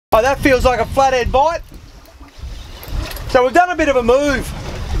Oh, that feels like a flathead bite. So we've done a bit of a move,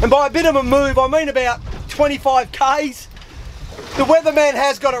 and by a bit of a move I mean about 25 k's. The weatherman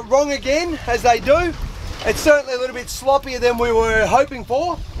has got it wrong again, as they do. It's certainly a little bit sloppier than we were hoping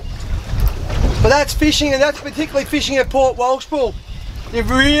for. But that's fishing, and that's particularly fishing at Port Walshpool. You've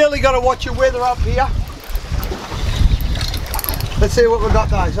really got to watch your weather up here. Let's see what we've got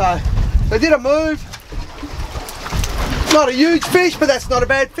though. So they did a move. Not a huge fish, but that's not a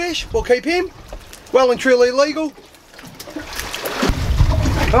bad fish. We'll keep him. Well and truly legal.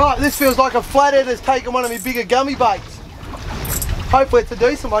 Alright, this feels like a flathead has taken one of my bigger gummy baits. Hopefully it's a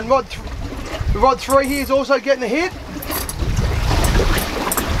decent one. Rod 3 here is also getting a hit.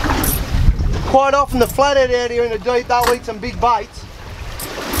 Quite often the flathead out here in the deep, they'll eat some big baits.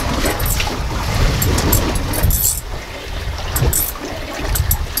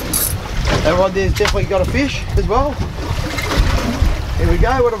 That rod there's definitely got a fish as well. Here we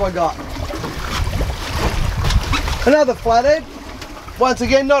go, what have I got? Another flathead. Once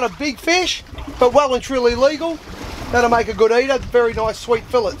again, not a big fish, but well and truly legal. That'll make a good eater, very nice sweet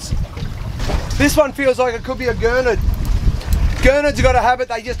fillets. This one feels like it could be a gurnard. Gurnards got a habit,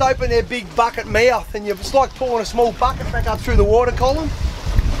 they just open their big bucket mouth and it's like pulling a small bucket back up through the water column.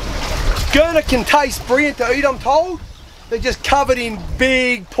 Gurnard can taste brilliant to eat, I'm told. They're just covered in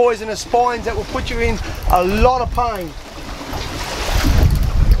big poisonous spines that will put you in a lot of pain.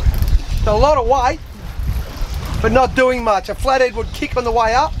 So a lot of weight, but not doing much. A flathead would kick on the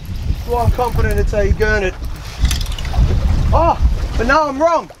way up, so I'm confident it's a gurnard. Oh, but no, I'm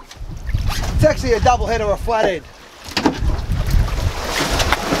wrong. It's actually a double head or a flathead.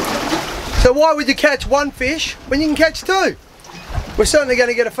 So why would you catch one fish when you can catch two? We're certainly going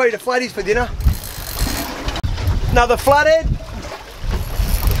to get a feed of flatties for dinner. Another flathead.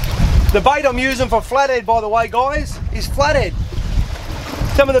 The bait I'm using for flathead, by the way, guys, is flathead.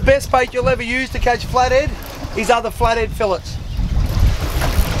 Some of the best bait you'll ever use to catch flathead is other flathead fillets.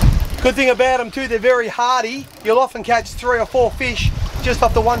 Good thing about them too, they're very hardy. You'll often catch 3 or 4 fish just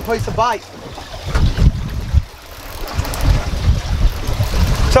off the one piece of bait.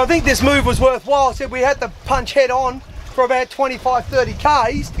 So I think this move was worthwhile. I said we had to punch head on for about 25-30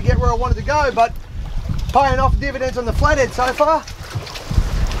 k's to get where I wanted to go, but paying off dividends on the flathead so far.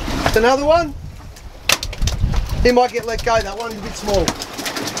 It's another one. He might get let go, that one's a bit small.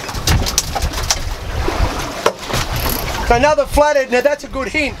 So another flathead, now that's a good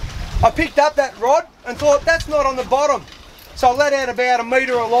hint. I picked up that rod and thought that's not on the bottom. So I let out about a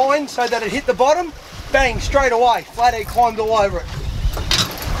metre of line so that it hit the bottom. Bang, straight away, flathead climbed all over it.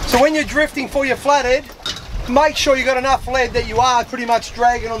 So when you're drifting for your flathead, make sure you've got enough lead that you are pretty much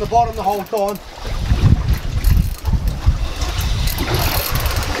dragging on the bottom the whole time.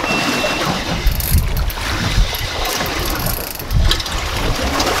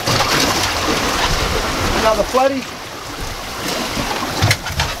 Another flatty.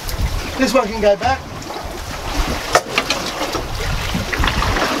 This one can go back.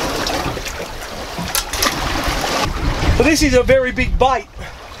 So this is a very big bait.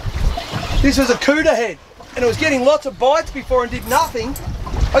 This was a cooter head and it was getting lots of bites before and did nothing.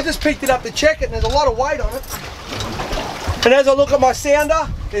 I just picked it up to check it and there's a lot of weight on it. And as I look at my sounder,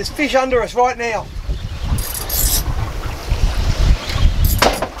 there's fish under us right now.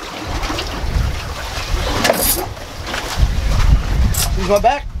 Here's my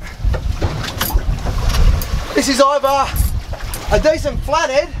back. This is either a decent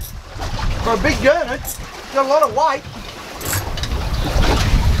flathead or a big gurnard. Got a lot of weight.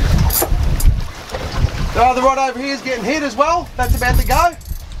 The other rod over here is getting hit as well. That's about to go.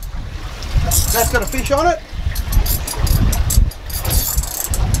 That's got a fish on it.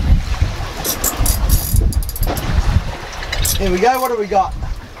 Here we go. What do we got?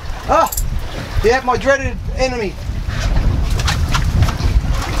 Ah, yeah, my dreaded enemy.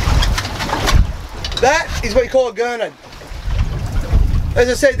 That is what you call a gurnard. As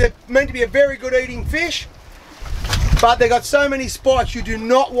I said, they're meant to be a very good eating fish, but they've got so many spikes, you do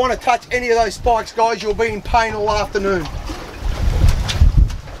not want to touch any of those spikes, guys. You'll be in pain all afternoon.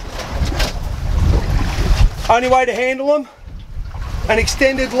 Only way to handle them, an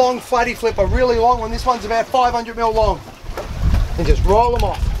extended long flatty flip, a really long one. This one's about 500mm long. And just roll them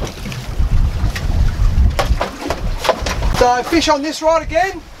off. So fish on this rod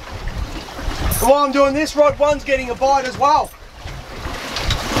again. And while I'm doing this, rod one's getting a bite as well.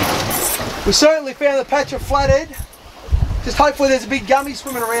 We certainly found the patch of flathead. Just hopefully there's a big gummy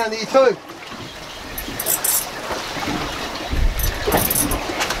swimming around here too.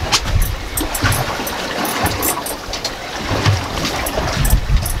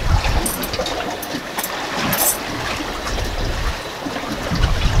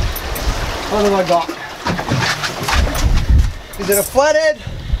 What have I got? Is it a flathead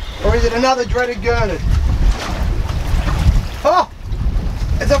or is it another dreaded gurnard? Oh,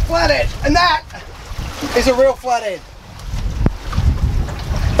 it's a flathead, and that is a real flathead.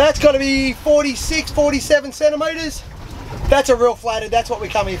 That's got to be 46, 47 centimetres. That's a real flathead, that's what we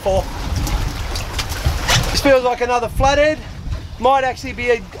come here for. This feels like another flathead. Might actually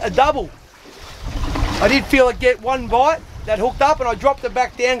be a double. I did feel it get one bite that hooked up and I dropped it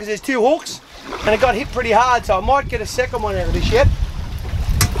back down because there's two hooks and it got hit pretty hard, so I might get a second one out of this yet.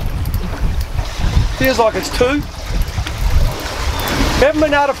 Feels like it's two. We haven't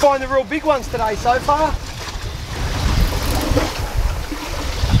been able to find the real big ones today so far.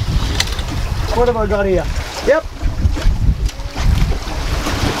 What have I got here? Yep.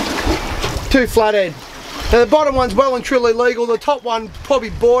 Two flathead. Now the bottom one's well and truly legal, the top one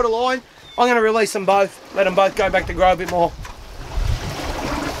probably borderline. I'm going to release them both, let them both go back to grow a bit more.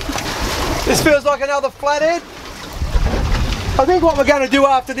 This feels like another flathead. I think what we're going to do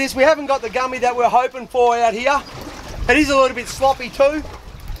after this, we haven't got the gummy that we're hoping for out here. It is a little bit sloppy too.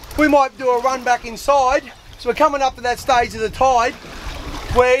 We might do a run back inside. So we're coming up to that stage of the tide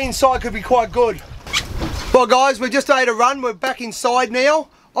where inside could be quite good. Well guys, we just made a run, we're back inside now.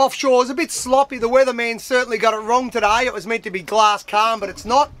 Offshore is a bit sloppy, the weatherman certainly got it wrong today. It was meant to be glass calm, but it's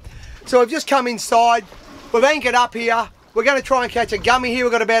not. So we've just come inside, we've anchored up here. We're going to try and catch a gummy here.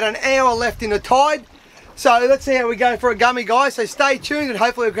 We've got about an hour left in the tide. So let's see how we go for a gummy, guys. So stay tuned and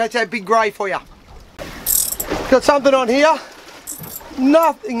hopefully we'll catch that big grey for you. Got something on here.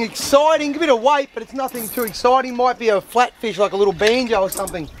 Nothing exciting, a bit of weight, but it's nothing too exciting. Might be a flatfish like a little banjo or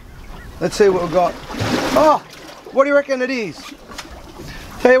something. Let's see what we've got. Oh, what do you reckon it is?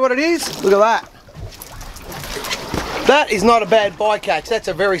 Tell you what it is, look at that. That is not a bad bycatch. That's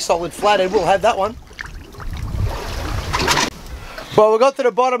a very solid flathead. We'll have that one. Well, we got to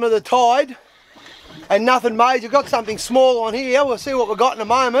the bottom of the tide and nothing major. Got something small on here. We'll see what we've got in a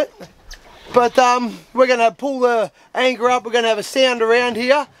moment. But we're going to pull the anchor up. We're going to have a sound around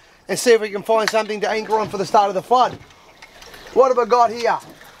here and see if we can find something to anchor on for the start of the flood. What have I got here?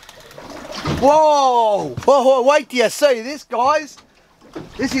 Whoa! Whoa, wait till you see this, guys.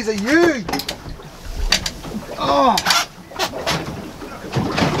 This is a huge. Oh!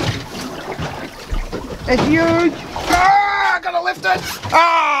 It's huge. Ah! I gotta lift it.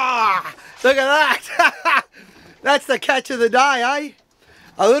 Ah! Look at that. That's the catch of the day, eh?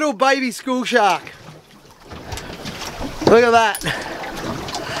 A little baby school shark. Look at that.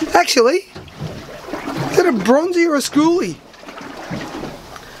 Actually, is that a bronzy or a schoolie?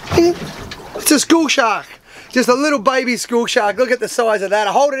 It's a school shark. Just a little baby school shark. Look at the size of that.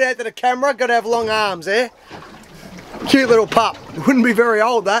 I hold it out to the camera. Got to have long arms there. Cute little pup. Wouldn't be very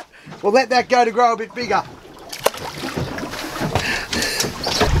old, that. We'll let that go to grow a bit bigger.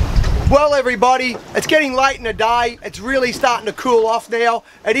 Well everybody, it's getting late in the day. It's really starting to cool off now.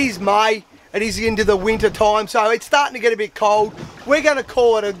 It is May. It is into the winter time, so it's starting to get a bit cold. We're going to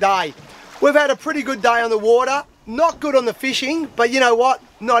call it a day. We've had a pretty good day on the water. Not good on the fishing, but you know what?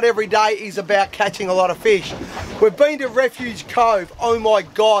 Not every day is about catching a lot of fish. We've been to Refuge Cove. Oh my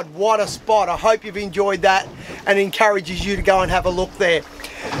God, what a spot. I hope you've enjoyed that and encourages you to go and have a look there.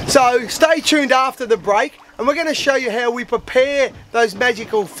 So stay tuned after the break and we're going to show you how we prepare those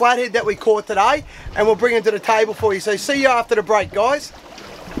magical flathead that we caught today and we'll bring them to the table for you. So see you after the break, guys.